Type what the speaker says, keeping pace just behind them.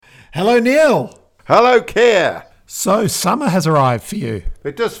Hello, Neil. Hello, Keir. So, summer has arrived for you.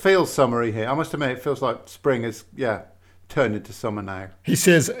 It does feel summery here. I must admit, it feels like spring is, turned into summer now. He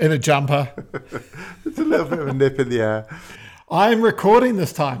says in a jumper. It's a little bit of a nip in the air. I'm recording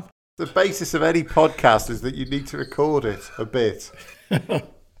this time. The basis of any podcast is that you need to record it a bit.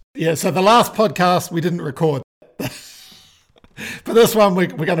 Yeah, so the last podcast we didn't record. For this one, we're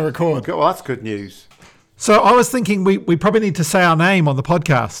going to record. Well, that's good news. So I was thinking we probably need to say our name on the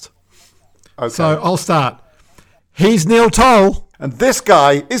podcast. Okay. So I'll start. He's Neil Toll. And this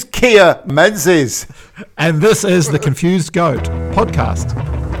guy is Keir Menzies. And this is the Confused Goat podcast.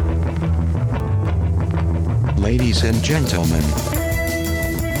 Ladies and gentlemen,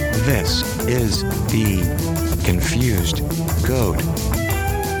 this is the Confused Goat.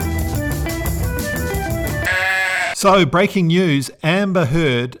 So, breaking news, Amber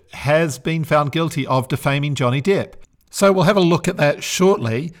Heard has been found guilty of defaming Jonny Depp. So we'll have a look at that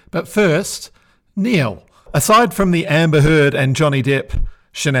shortly. But first, Neil, aside from the Amber Heard and Jonny Depp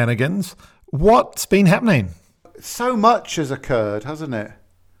shenanigans, what's been happening? So much has occurred, hasn't it?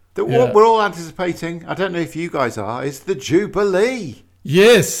 That what we're all anticipating, I don't know if you guys are, is the Jubilee.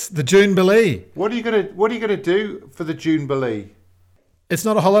 Yes, the Jubilee. What are you gonna do for the Jubilee? It's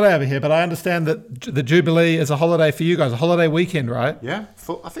not a holiday over here, but I understand that the Jubilee is a holiday for you guys, a holiday weekend, right? Yeah,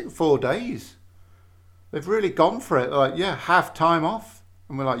 I think 4 days. They've really gone for it. Like, have time off.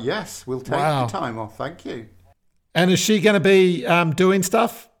 And we're like, yes, we'll take the time off. Thank you. And is she going to be doing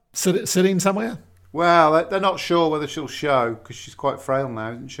stuff, sitting somewhere? Well, they're not sure whether she'll show because she's quite frail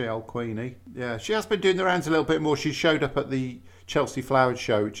now, isn't she, old Queenie? Yeah, she has been doing the rounds a little bit more. She showed up at the Chelsea Flowers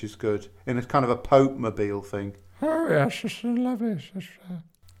show, which is good, in a kind of a Pope-mobile thing. Oh, yes, she's lovely.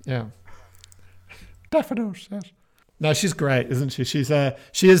 Yeah. Daffodils, yes. No, she's great, isn't she?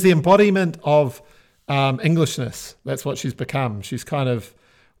 She is the embodiment of Englishness. That's what she's become. She's kind of,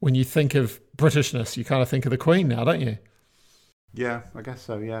 when you think of Britishness, you kind of think of the Queen now, don't you? Yeah, I guess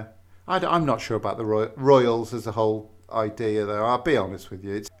so, yeah. I'm not sure about the royals as a whole idea, though. I'll be honest with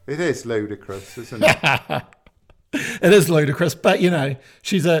you. It is ludicrous, isn't it? It is ludicrous, but, you know,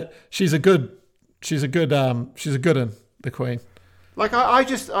 she's a good one, the Queen. Like I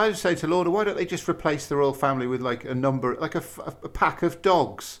just say to Lorna, why don't they just replace the royal family with like a pack of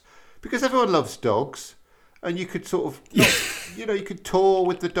dogs? Because everyone loves dogs, and you could sort of, you could tour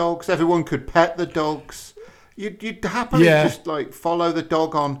with the dogs. Everyone could pet the dogs. You'd happily just like follow the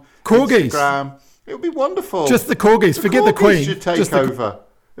dog on Corgis. Instagram. It would be wonderful. Just the corgis. Forget the Queen. Should take over.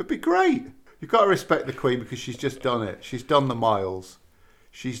 It'd be great. You've got to respect the Queen because she's just done it. She's done the miles.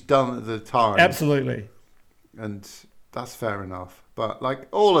 She's done the time. Absolutely. And that's fair enough. But like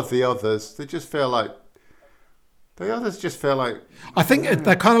all of the others, they just feel like... I think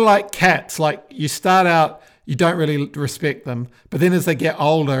they're kind of like cats. Like you start out, you don't really respect them. But then as they get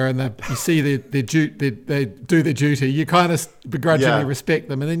older and you see they do their duty, you kind of begrudgingly respect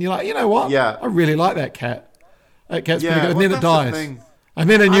them. And then you're like, you know what? Yeah. I really like that cat. That cat's pretty good. And then it that's dies. And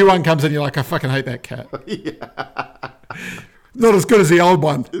then a new one comes in, you're like, I fucking hate that cat. Not as good as the old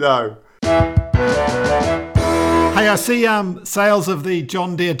one. No. Hey, I see sales of the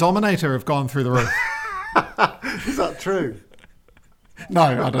John Deere Dominator have gone through the roof. Is that true? No,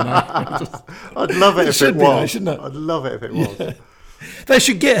 I don't know. I'd love it if it was. Shouldn't it? I'd love it if it was. Yeah. They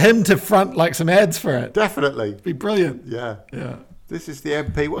should get him to front like some ads for it. Definitely. It'd be brilliant. Yeah. This is the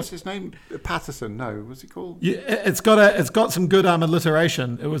MP. What's his name? Patterson? No, what's he called? Yeah, it's got some good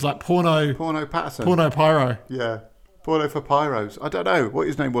alliteration. It was like Porno Patterson. Porno Pyro. Yeah. Porno for Pyros. I don't know what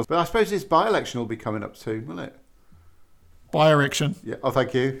his name was, but I suppose his by-election will be coming up soon, will it? By-erection. Yeah. Oh,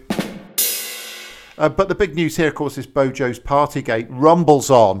 thank you. But the big news here, of course, is Bojo's Partygate rumbles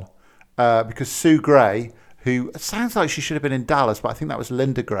on because Sue Gray, who sounds like she should have been in Dallas, but I think that was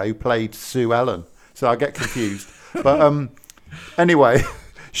Linda Gray who played Sue Ellen. So I get confused. But anyway,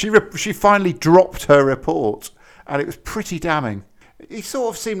 she finally dropped her report, and it was pretty damning. He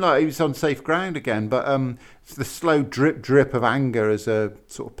sort of seemed like he was on safe ground again, but the slow drip of anger has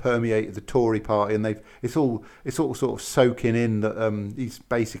sort of permeated the Tory party, and it's all sort of soaking in that he's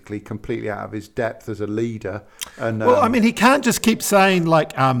basically completely out of his depth as a leader. And well, I mean, he can't just keep saying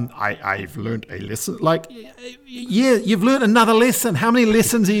like, I've learned a lesson. Like, yeah, you've learned another lesson. How many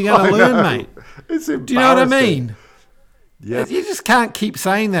lessons are you going to learn, mate? It's embarrassing. Do you know what I mean? Yeah, you just can't keep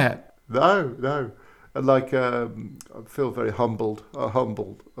saying that. No. And like, I feel very humbled. I've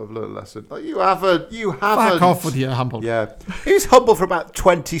learned a lesson. Like, you haven't. Fuck off with your humbled. Yeah. He was humble for about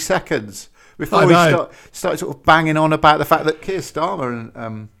 20 seconds before he started sort of banging on about the fact that Keir Starmer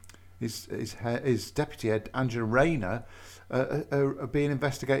and his deputy head, Angela Rayner, are being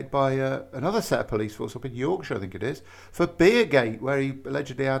investigated by another set of police force up in Yorkshire, I think it is, for Beergate, where he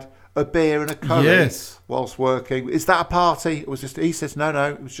allegedly had a beer and a curry whilst working. Is that a party? It was just. He says no,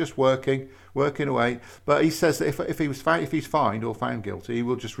 it was just working away. But he says that if he's fined or found guilty, he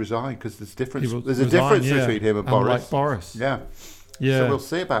will just resign because there's difference. There's a difference between him and Boris. Boris. Yeah. So we'll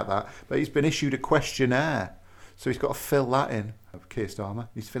see about that. But he's been issued a questionnaire, so he's got to fill that in. Keir Starmer,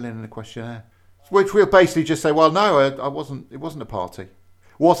 he's filling in a questionnaire. Which we'll basically just say, well, no, I wasn't. It wasn't a party.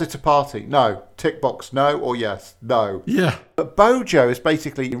 Was it a party? No. Tick box, no or yes? No. Yeah. But Bojo has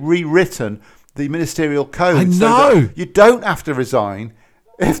basically rewritten the ministerial code. I know. So that you don't have to resign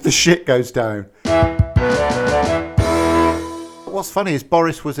if the shit goes down. What's funny is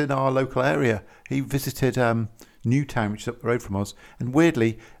Boris was in our local area. He visited Newtown, which is up the road from us, and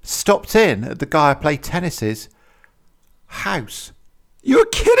weirdly stopped in at the guy I play tennis's house. You're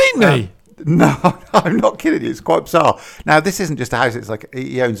kidding me. No, I'm not kidding you. It's quite bizarre. Now, this isn't just a house. It's like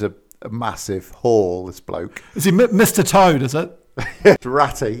he owns a massive hall, this bloke. Is he Mr. Toad, is it? It's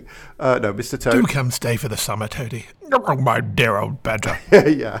Ratty. No, Mr. Toad. Do come stay for the summer, Toady. Oh, my dear old badger.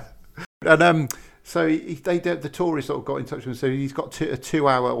 Yeah. And so the Tories sort of got in touch with him. So he's got a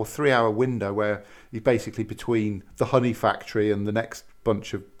 2-hour or 3-hour window where he's basically between the honey factory and the next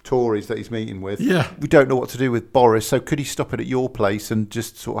bunch of Tories that he's meeting with. Yeah. We don't know what to do with Boris, so could he stop it at your place and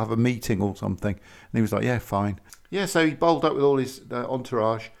just sort of have a meeting or something? And he was like, yeah, fine. Yeah, so he bowled up with all his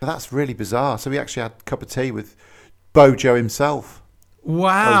entourage. But that's really bizarre. So he actually had a cup of tea with Bojo himself.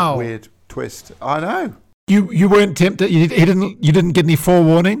 Wow. A weird twist. I know. You weren't tempted? You didn't get any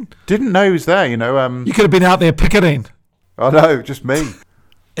forewarning? Didn't know he was there, you know. You could have been out there picketing. I know, just me.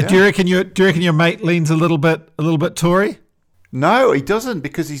 Yeah. Do you reckon your mate leans a little bit Tory? No, he doesn't,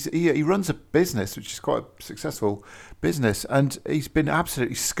 because he runs a business which is quite a successful business, and he's been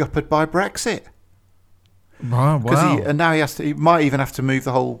absolutely scuppered by Brexit. Oh, wow! And now he might even have to move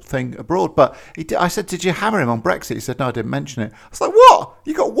the whole thing abroad. But I said, "Did you hammer him on Brexit?" He said, "No, I didn't mention it." I was like, "What?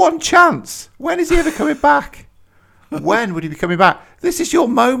 You got one chance. When is he ever coming back? When would he be coming back? This is your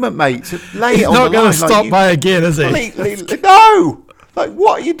moment, mate. To lay He's it on not the going line. to stop by again, is he? No. Like,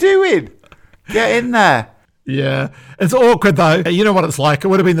 what are you doing? Get in there." Yeah, it's awkward though. You know what it's like. It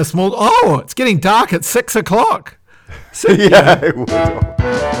would have been the small. Oh, it's getting dark at 6 o'clock. So, yeah, it would.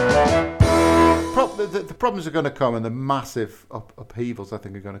 The problems are going to come, and the massive upheavals I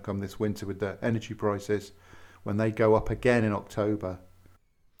think are going to come this winter with the energy prices when they go up again in October.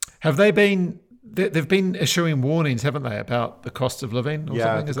 Have they been? They've been issuing warnings, haven't they, about the cost of living? Or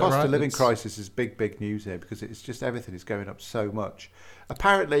something? The cost of living crisis is big news here, because it's just everything is going up so much.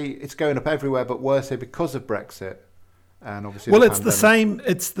 Apparently, it's going up everywhere, but worse here because of Brexit, and obviously. Well, it's the same.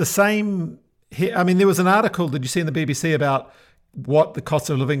 It's the same. Here. I mean, there was an article. Did you see in the BBC about what the cost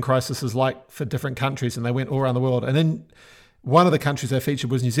of living crisis is like for different countries, and they went all around the world. And then one of the countries they featured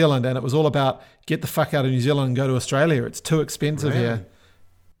was New Zealand, and it was all about get the fuck out of New Zealand and go to Australia. It's too expensive here.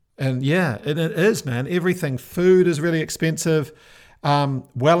 And yeah, it is, man. Everything, food is really expensive.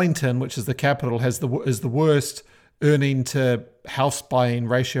 Wellington, which is the capital, is the worst earning to house buying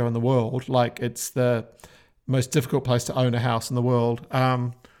ratio in the world. Like, it's the most difficult place to own a house in the world.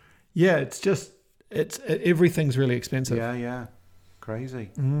 Everything's really expensive. Yeah.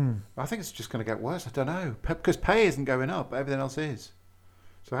 Crazy. I think it's just going to get worse. I don't know. Because pay isn't going up, but everything else is.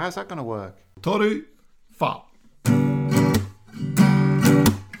 So how's that going to work? Toru fa.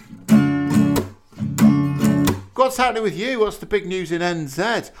 What's happening with you? What's the big news in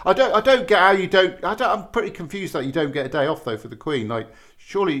NZ? I don't get how you don't. I'm pretty confused that you don't get a day off though for the Queen. Like,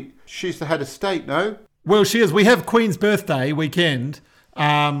 surely she's the head of state, no? Well, she is. We have Queen's birthday weekend,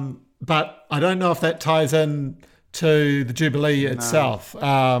 but I don't know if that ties in to the Jubilee itself.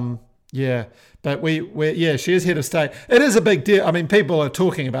 Yeah, but she is head of state. It is a big deal. I mean, people are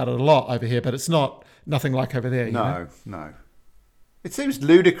talking about it a lot over here, but it's nothing like over there. No. It seems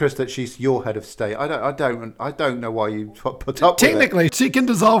ludicrous that she's your head of state. I don't know why you put up Technically, with it. She can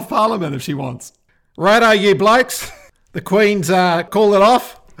dissolve Parliament if she wants. Right, are you blokes? The Queen's called it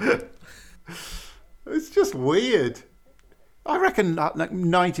off. It's just weird. I reckon like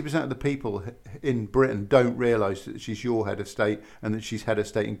 90% of the people in Britain don't realise that she's your head of state and that she's head of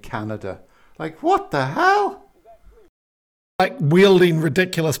state in Canada. Like, what the hell? Like wielding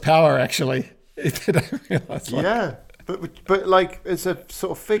ridiculous power, actually. If they don't realise. Yeah. But like, it's a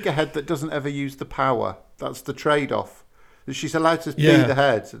sort of figurehead that doesn't ever use the power. That's the trade-off. She's allowed to be the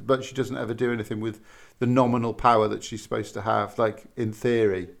head, but she doesn't ever do anything with the nominal power that she's supposed to have. Like, in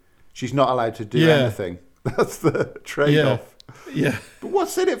theory, she's not allowed to do anything. That's the trade-off. Yeah. But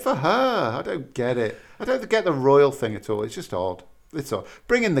what's in it for her? I don't get it. I don't get the royal thing at all. It's just odd. It's odd.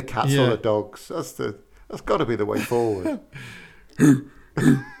 Bring in the cats or the dogs. That's That's got to be the way forward.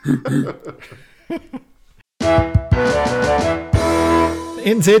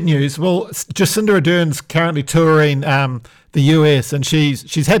 NZ news. Well, Jacinda Ardern's currently touring the US, and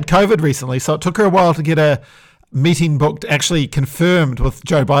she's had COVID recently, so it took her a while to get a meeting booked, actually confirmed with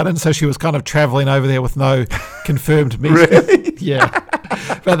Joe Biden. So she was kind of travelling over there with no confirmed meeting. Really? Yeah,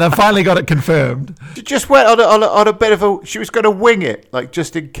 but they finally got it confirmed. She just went on a bit of a. She was going to wing it, like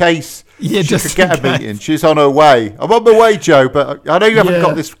just in case. Yeah, she just could get in a case. meeting. She's on her way. I'm on my way, Joe, but I know you haven't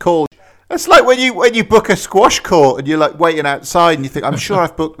got this call. It's like when you book a squash court and you're like waiting outside and you think, I'm sure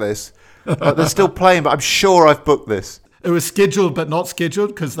I've booked this. They're still playing, but I'm sure I've booked this. It was scheduled but not scheduled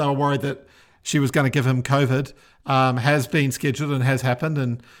because they were worried that she was going to give him COVID. Has been scheduled and has happened.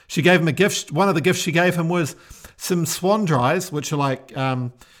 And she gave him a gift. One of the gifts she gave him was some swan dries, which are like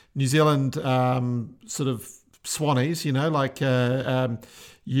New Zealand sort of swannies, you know, like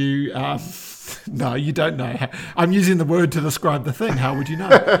you... no, you don't know. I'm using the word to describe the thing. How would you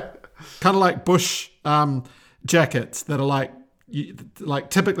know? Kind of like bush jackets that are like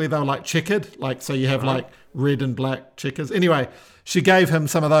typically they were like checkered, like so you have like red and black checkers. Anyway, she gave him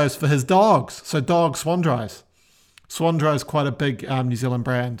some of those for his dogs. So dog swan dries. Swan dry is quite a big New Zealand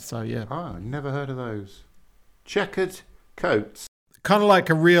brand. So yeah. Oh, never heard of those. Checkered coats. Kind of like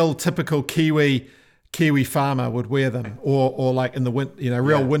a real typical Kiwi farmer would wear them, or like in the winter, you know,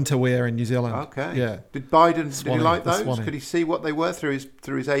 real winter wear in New Zealand. Okay. Yeah. Did Biden? Swanee, did he like the those? Swanee. Could he see what they were through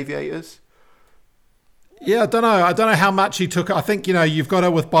his aviators? Yeah, I don't know how much he took. I think, you know, you've got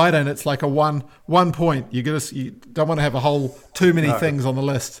it with Biden. It's like a one point. You don't want to have a whole too many things on the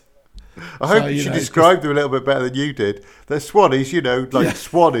list. I hope she described them a little bit better than you did. They're swannies, you know, like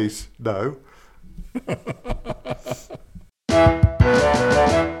swannies. No.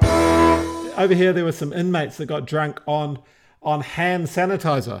 Over here, there were some inmates that got drunk on hand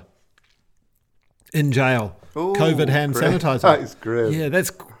sanitizer in jail. Ooh, COVID hand grim. sanitizer. That is grim. Yeah,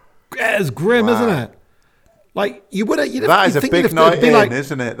 that's grim, isn't it? Like you would. That is a big night in,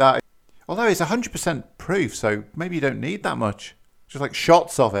 isn't it? That. Although it's 100% proof, so maybe you don't need that much. Just like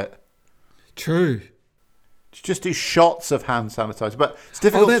shots of it. True. Just do shots of hand sanitizer, but it's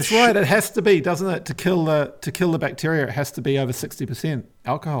difficult. Oh, that's right. It has to be, doesn't it, to kill the bacteria? It has to be over 60%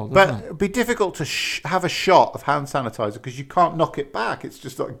 alcohol. But it'd be difficult to have a shot of hand sanitizer because you can't knock it back. It's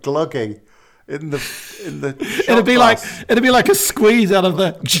just like glugging in the. It'd be like a squeeze out of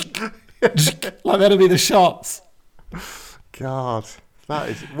the. Like that'd be the shots. God, that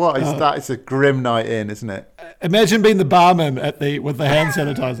is a grim night in, isn't it? Imagine being the barman with the hand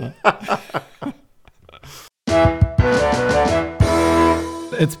sanitizer.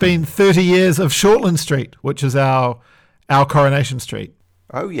 It's been 30 years of Shortland Street, which is our Coronation Street.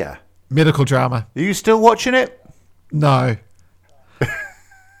 Oh yeah, medical drama. Are you still watching it? No.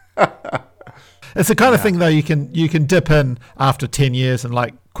 It's the kind of thing though you can dip in after 10 years and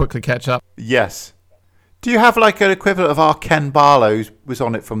like quickly catch up. Yes. Do you have like an equivalent of our Ken Barlow was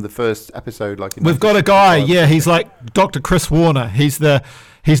on it from the first episode? We've got a guy, yeah, he's like Dr. Chris Warner. He's now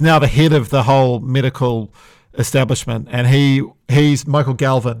the head of the whole medical establishment, and he's Michael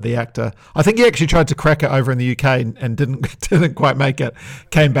Galvin, the actor. I think he actually tried to crack it over in the UK and didn't quite make it.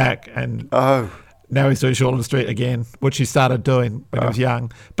 Came back and now he's doing Shortland Street again, which he started doing when he was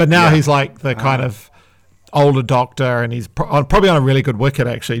young. But now he's like the kind of older doctor, and he's probably on a really good wicket.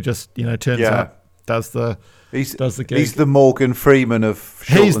 Actually, just turns up. Does the gig. He's the Morgan Freeman of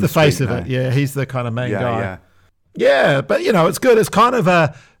Shortland He's the face Street of it. now. Yeah, he's the kind of main guy. Yeah, but it's good. It's kind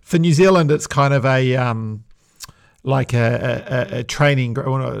of for New Zealand. It's kind of a like a training.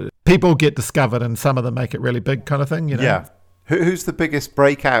 People get discovered, and some of them make it really big, kind of thing. Yeah. Who's the biggest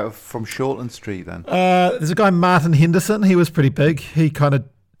breakout from Shortland Street then? There's a guy, Martin Henderson. He was pretty big. He kind of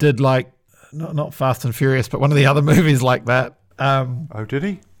did like not Fast and Furious, but one of the other movies like that. Oh, did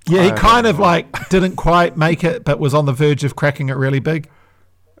he? Yeah, he kind of like didn't quite make it, but was on the verge of cracking it really big.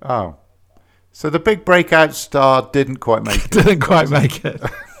 Oh, so the big breakout star didn't quite make it. Didn't quite make it.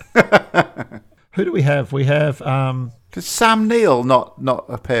 Who do we have? We have. Does Sam Neill not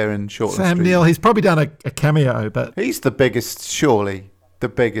appear in Shortland Street? Sam Neill, he's probably done a cameo, but he's the biggest, surely the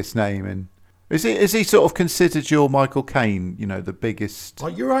biggest name in. Is he sort of considered your Michael Caine? The biggest.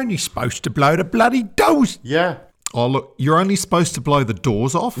 Like, you're only supposed to blow the bloody doors. Yeah. Oh, look, you're only supposed to blow the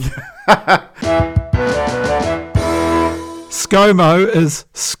doors off? ScoMo is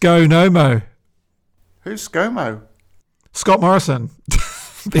ScoNomo. Who's ScoMo? Scott Morrison,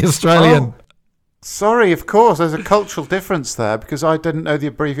 the Australian. Oh, sorry, of course. There's a cultural difference there because I didn't know the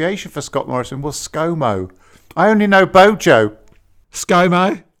abbreviation for Scott Morrison was ScoMo. I only know Bojo.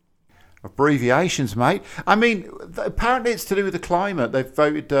 ScoMo? Abbreviations, mate. I mean, apparently it's to do with the climate. They've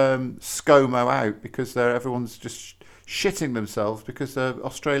voted ScoMo out because everyone's just shitting themselves because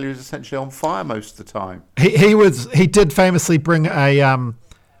Australia is essentially on fire most of the time. He did famously bring a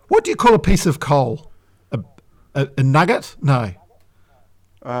what do you call a piece of coal? A nugget? No.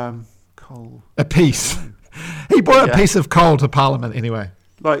 Coal. A piece. He brought a piece of coal to Parliament anyway.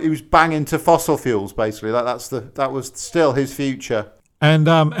 Like he was banging to fossil fuels, basically. That was still his future. And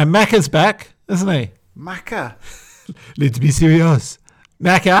Macca's back, isn't he? Macca. Let's be serious.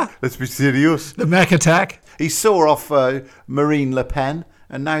 Macca. Let's be serious. The Mac attack. He saw off Marine Le Pen,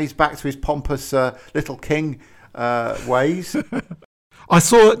 and now he's back to his pompous little king ways. I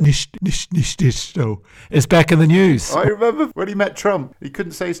saw it. It's back in the news. I remember when he met Trump, he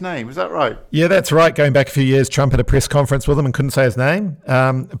couldn't say his name. Was that right? Yeah, that's right. Going back a few years, Trump had a press conference with him and couldn't say his name.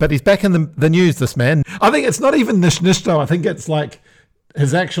 But he's back in the news, this man. I think it's not even Nishnisto. I think it's like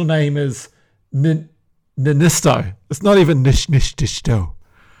his actual name is Ninisto. It's not even Nishnisto.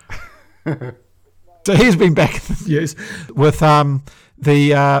 So he's been back in the news with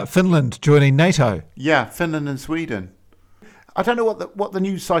the Finland joining NATO. Yeah, Finland and Sweden. I don't know what the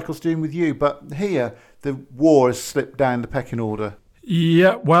news cycle's doing with you, but here the war has slipped down the pecking order.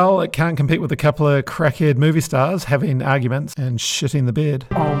 Yeah, well, it can't compete with a couple of crackhead movie stars having arguments and shitting the bed.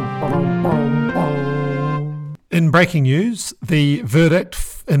 In breaking news, the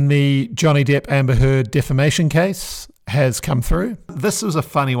verdict in the Jonny Depp-Amber Heard defamation case has come through. This was a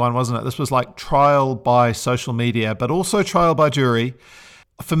funny one, wasn't it? This was like trial by social media, but also trial by jury.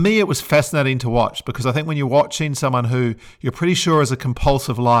 For me, it was fascinating to watch because I think when you're watching someone who you're pretty sure is a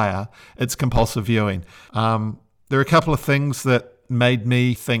compulsive liar, it's compulsive viewing. There are a couple of things that made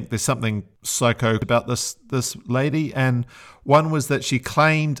me think there's something psycho about this lady, and one was that she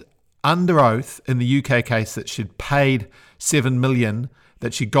claimed under oath in the UK case that she'd paid $7 million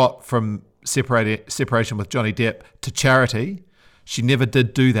that she got from separation with Johnny Depp to charity. She never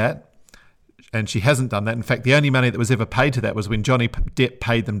did do that. And she hasn't done that. In fact, the only money that was ever paid to that was when Johnny Depp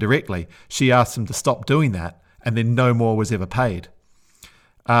paid them directly. She asked him to stop doing that, and then no more was ever paid.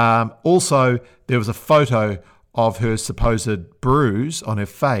 Also, there was a photo of her supposed bruise on her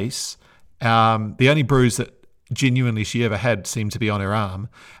face. The only bruise that genuinely she ever had seemed to be on her arm.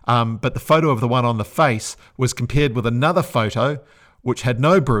 But the photo of the one on the face was compared with another photo which had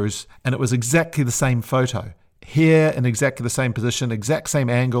no bruise, and it was exactly the same photo. Hair in exactly the same position, exact same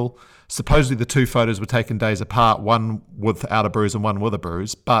angle. Supposedly the two photos were taken days apart, one without a bruise and one with a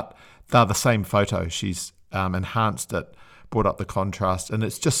bruise, but they're the same photo. She's enhanced it, brought up the contrast, and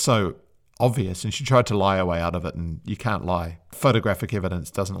it's just so obvious. And she tried to lie her way out of it, and you can't lie. Photographic evidence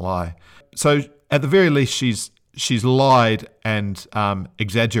doesn't lie. So at the very least, she's lied and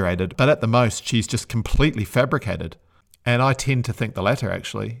exaggerated, but at the most, she's just completely fabricated. And I tend to think the latter,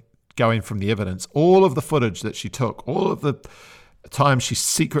 actually, going from the evidence. All of the footage that she took, all of the time she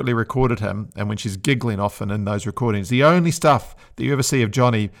secretly recorded him, and when she's giggling often in those recordings, the only stuff that you ever see of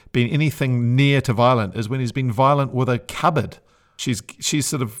Johnny being anything near to violent is when he's been violent with a cupboard. She's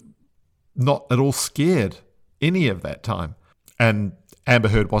sort of not at all scared any of that time. And Amber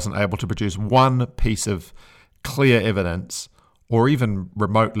Heard wasn't able to produce one piece of clear evidence or even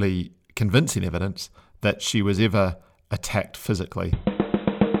remotely convincing evidence that she was ever attacked physically.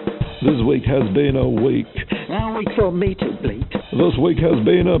 This week has been a week. A week for me to bleat. This week has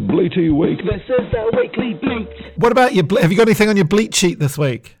been a bleaty week. This is the weekly bleat. What about your? Have you got anything on your bleat sheet this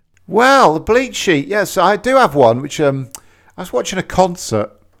week? Well, the bleat sheet, yes, I do have one, which I was watching a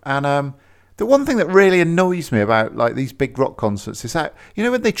concert, and the one thing that really annoys me about like these big rock concerts is that, you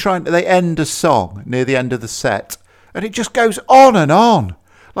know, when they end a song near the end of the set, and it just goes on and on.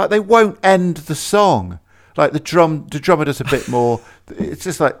 Like they won't end the song. Like the drummer does a bit more. It's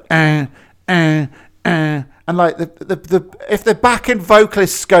just like and like the if the backing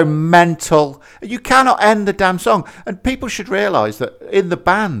vocalists go mental, you cannot end the damn song. And people should realise that in the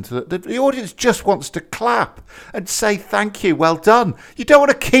band, that the audience just wants to clap and say thank you, well done. You don't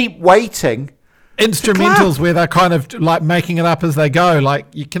want to keep waiting. Instrumentals where they're kind of like making it up as they go. Like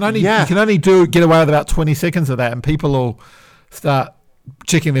you can only get away with about 20 seconds of that, and people will start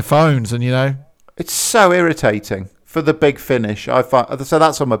checking their phones, and you know. It's so irritating for the big finish. I find, so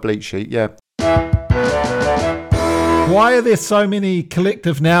that's on my bleat sheet, yeah. Why are there so many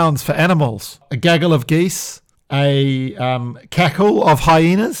collective nouns for animals? A gaggle of geese, a cackle of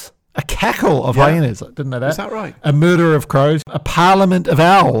hyenas, a cackle of hyenas. I didn't know that. Is that right? A murder of crows, a parliament of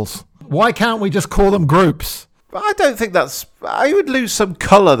owls. Why can't we just call them groups? I don't think that's... I would lose some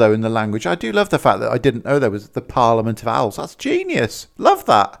colour, though, in the language. I do love the fact that I didn't know there was the parliament of owls. That's genius. Love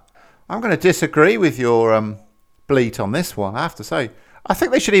that. I'm going to disagree with your bleat on this one, I have to say. I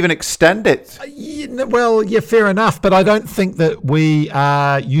think they should even extend it. Well, yeah, fair enough, but I don't think that we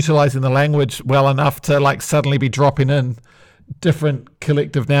are utilising the language well enough to like suddenly be dropping in different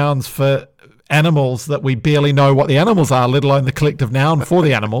collective nouns for animals that we barely know what the animals are, let alone the collective noun for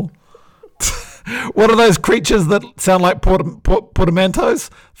the animal. What are those creatures that sound like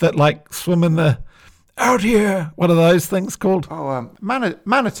portmanteaus that like swim in the out here? What are those things called? Oh,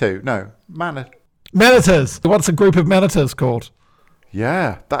 Manitou. No, Manatees. What's a group of manatees called?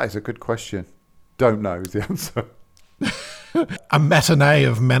 Yeah, that is a good question. Don't know is the answer. A matinee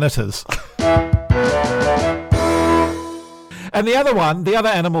of manatees. And the other one, the other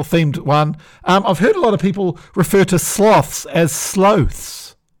animal-themed one, I've heard a lot of people refer to sloths as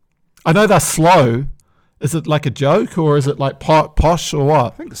sloths. I know they're slow. Is it like a joke or is it like posh or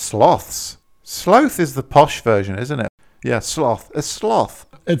what? I think sloths. Sloth is the posh version, isn't it? Yeah, sloth. A sloth.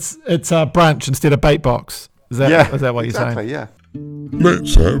 It's a brunch instead of bait box. Is that what you're saying? Yeah.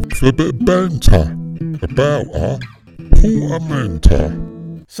 Let's have a bit of banter about our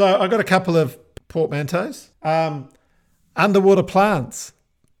portmanteau. So I got a couple of portmanteaus. Underwater plants,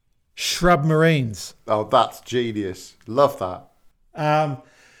 shrub marines. Oh, that's genius. Love that.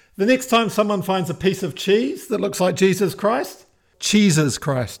 The next time someone finds a piece of cheese that looks like Jesus Christ, Jesus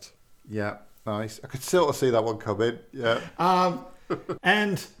Christ. Yeah, nice. I could sort of see that one coming. Yeah.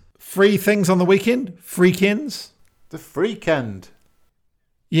 And free things on the weekend, freakends. The Freakend.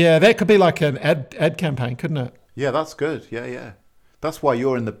 Yeah, that could be like an ad campaign, couldn't it? Yeah, that's good. Yeah. That's why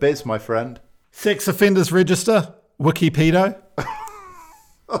you're in the biz, my friend. Sex offenders register, Wikipedia.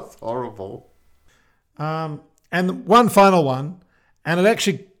 That's horrible. And one final one, and it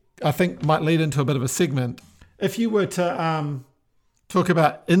actually, I think, might lead into a bit of a segment. If you were to talk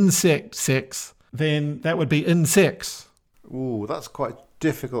about insect sex, then that would be insects. Ooh, that's quite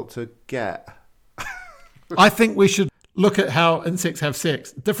difficult to get. I think we should look at how insects have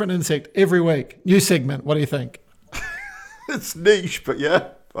sex. Different insect every week. New segment. What do you think? It's niche, but yeah,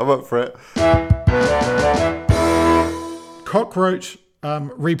 I'm up for it. Cockroach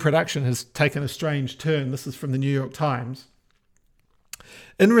reproduction has taken a strange turn. This is from the New York Times.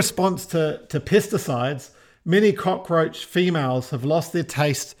 In response to pesticides, many cockroach females have lost their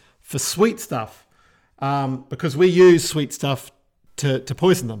taste for sweet stuff because we use sweet stuff to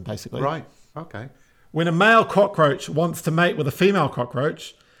poison them, basically. Right, okay. When a male cockroach wants to mate with a female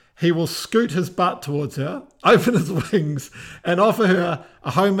cockroach, he will scoot his butt towards her, open his wings, and offer her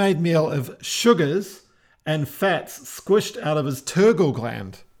a homemade meal of sugars and fats squished out of his turgor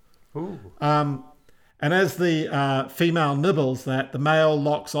gland. Ooh. And as the female nibbles that, the male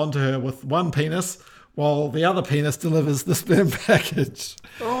locks onto her with one penis, while the other penis delivers the sperm package.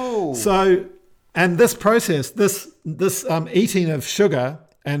 Oh. So, and this process, this eating of sugar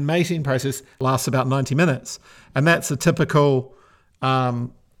and mating process lasts about 90 minutes. And that's a typical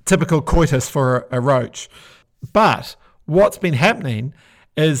coitus for a roach. But what's been happening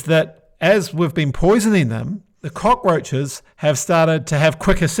is that as we've been poisoning them, the cockroaches have started to have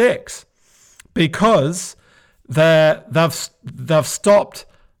quicker sex because they've stopped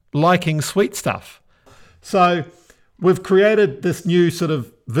liking sweet stuff. So we've created this new sort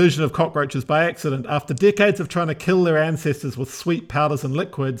of version of cockroaches by accident. After decades of trying to kill their ancestors with sweet powders and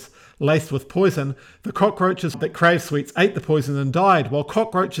liquids laced with poison, the cockroaches that crave sweets ate the poison and died, while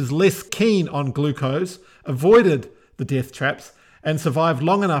cockroaches less keen on glucose avoided the death traps and survived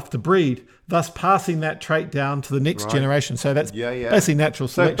long enough to breed, thus passing that trait down to the next generation. So that's basically natural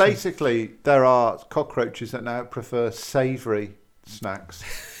selection. So basically, there are cockroaches that now prefer savoury snacks.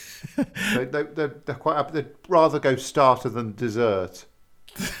 they're quite happy. They'd rather go starter than dessert.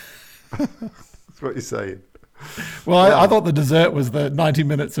 That's what you're saying. Well, yeah. I thought the dessert was the 90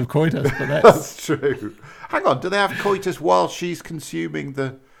 minutes of coitus, but that's true. Hang on, do they have coitus while she's consuming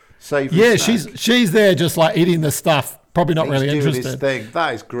the savoury snack? Yeah, she's there just like eating the stuff, probably not really interested. His thing.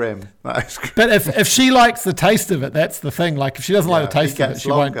 That is grim. But if she likes the taste of it, that's the thing. Like if she doesn't like the taste of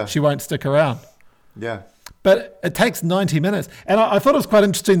it, she won't stick around. Yeah. But it takes 90 minutes. And I thought it was quite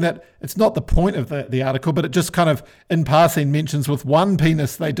interesting that it's not the point of the article, but it just kind of, in passing, mentions with one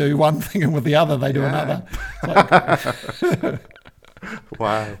penis they do one thing and with the other they do another.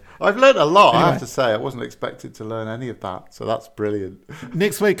 Wow. I've learned a lot, anyway. I have to say. I wasn't expected to learn any of that, so that's brilliant.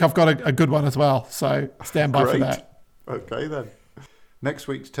 Next week I've got a good one as well, so stand by for that. Okay then. Next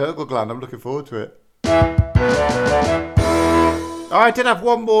week's turgor gland. I'm looking forward to it. I did have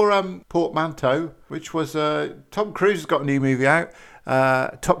one more portmanteau, which was Tom Cruise has got a new movie out,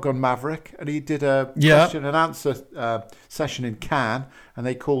 Top Gun Maverick, and he did a question and answer session in Cannes, and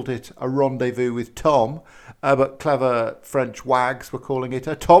they called it a rendezvous with Tom, but clever French wags were calling it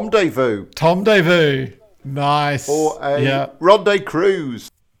a Tom-dezvous. Tom-dezvous. Nice. Or a Ronde Cruise.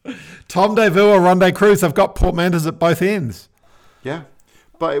 Tom Deville or Ronde Cruise. They've got portmanteaus at both ends. Yeah.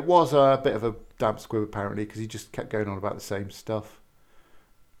 But it was a bit of a damp squib, apparently, because he just kept going on about the same stuff.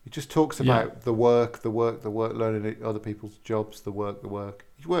 He just talks about the work, learning other people's jobs, the work.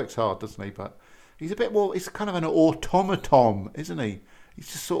 He works hard, doesn't he? But he's a bit more, he's kind of an automaton, isn't he?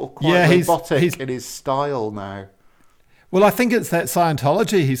 He's just sort of quite robotic in his style now. Well, I think it's that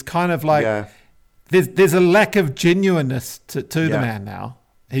Scientology. He's kind of like, there's a lack of genuineness to the man now.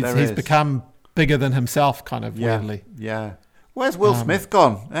 He's become bigger than himself, kind of weirdly. Yeah. Where's Will Smith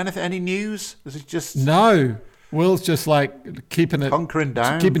gone? Any news? Is it just... No. Will's just like keeping it... Hunkering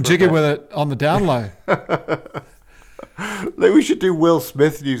down. Keeping jiggy with it on the down low. Like we should do Will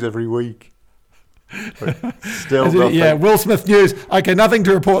Smith news every week. Still nothing. Yeah, Will Smith news. Okay, nothing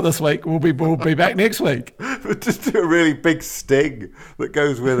to report this week. We'll be back next week. But just do a really big sting that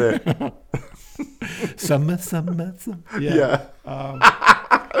goes with it. Summer. Yeah.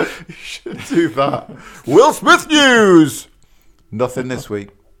 You should do that. Will Smith news! Nothing this week.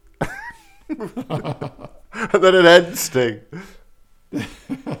 And then an end sting. And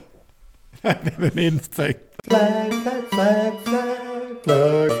then an end sting.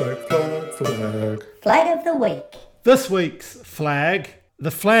 Flag of the week. This week's flag,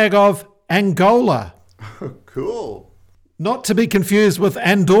 the flag of Angola. Cool. Not to be confused with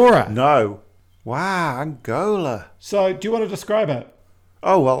Andorra. No. Wow, Angola. So, do you want to describe it?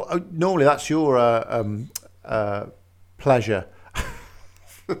 Oh, well, normally that's your pleasure.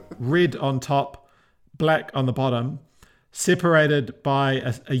 Red on top, black on the bottom, separated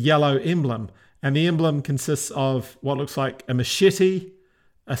by a yellow emblem. And the emblem consists of what looks like a machete,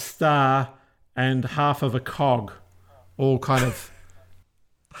 a star, and half of a cog, all kind of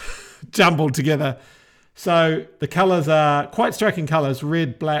jumbled together. So the colours are quite striking colours,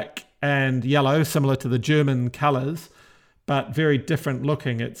 red, black, and yellow, similar to the German colours, but very different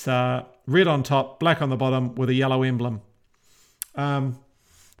looking. It's red on top, black on the bottom, with a yellow emblem.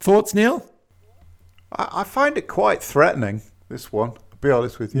 Thoughts, Neil? I find it quite threatening, this one, I'll be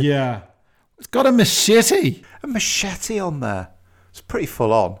honest with you. Yeah. It's got a machete. A machete on there. It's pretty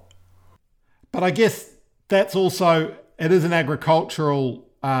full on. But I guess that's also, it is an agricultural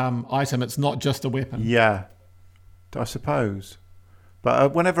item. It's not just a weapon. Yeah, I suppose.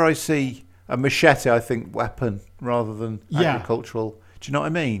 But whenever I see a machete, I think weapon rather than agricultural. Do you know what I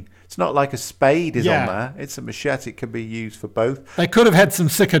mean? It's not like a spade is on there. It's a machete. It can be used for both. They could have had some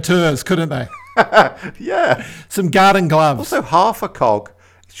secateurs, couldn't they? Yeah. Some garden gloves. Also half a cog.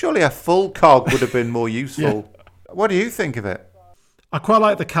 Surely a full cog would have been more useful. Yeah. What do you think of it? I quite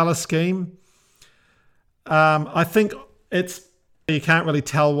like the colour scheme. I think you can't really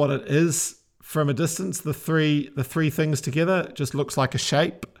tell what it is from a distance. The three things together, it just looks like a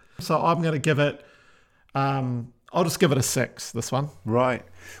shape. So I'm going to give it, I'll just give it a 6, this one. Right.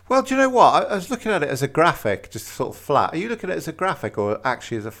 Well, do you know what? I was looking at it as a graphic, just sort of flat. Are you looking at it as a graphic or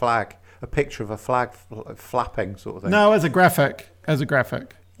actually as a flag? A picture of a flag flapping sort of thing? No, as a graphic.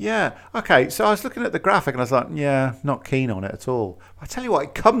 Yeah. Okay. So I was looking at the graphic and I was like, yeah, not keen on it at all. I tell you what,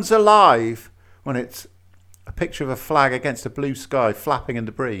 it comes alive when it's a picture of a flag against a blue sky flapping in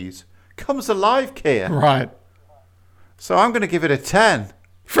the breeze. Comes alive, Keir. Right. So I'm going to give it a 10.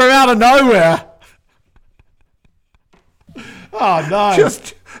 From out of nowhere. Oh, no.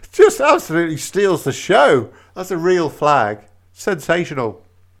 Just absolutely steals the show. That's a real flag. Sensational.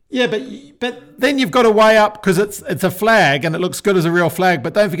 Yeah, but then you've got to weigh up, because it's a flag and it looks good as a real flag.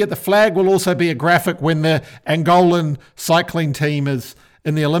 But don't forget, the flag will also be a graphic when the Angolan cycling team is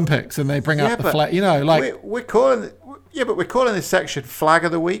in the Olympics and they bring up the flag. You know, like we're calling this section Flag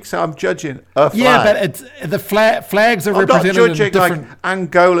of the Week. So I'm judging a flag. Yeah, but it's the flags are represented I'm not judging in different... like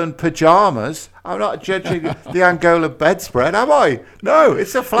Angolan pajamas. I'm not judging the Angolan bedspread, am I? No,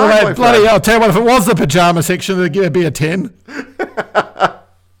 it's a flag. Well, bloody! I'll tell you what. If it was the pajama section, it'd be a 10.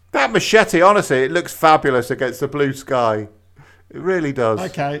 That machete, honestly, it looks fabulous against the blue sky. It really does.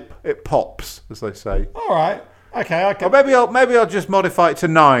 Okay. It pops, as they say. All right. Okay. Or maybe I'll just modify it to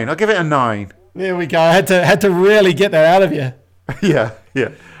 9. I'll give it a 9. There we go. I had to really get that out of you. Yeah.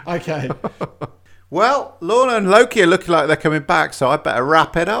 Okay. Well, Lorna and Loki are looking like they're coming back, so I better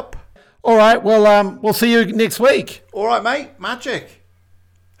wrap it up. All right. Well, we'll see you next week. All right, mate. Magic.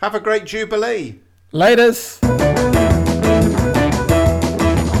 Have a great Jubilee. Laters.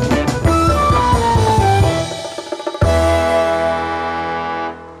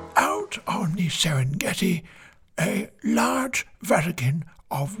 On the Serengeti, a large Vatican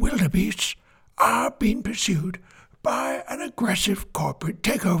of wildebeests are being pursued by an aggressive corporate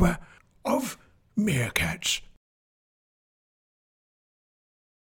takeover of meerkats.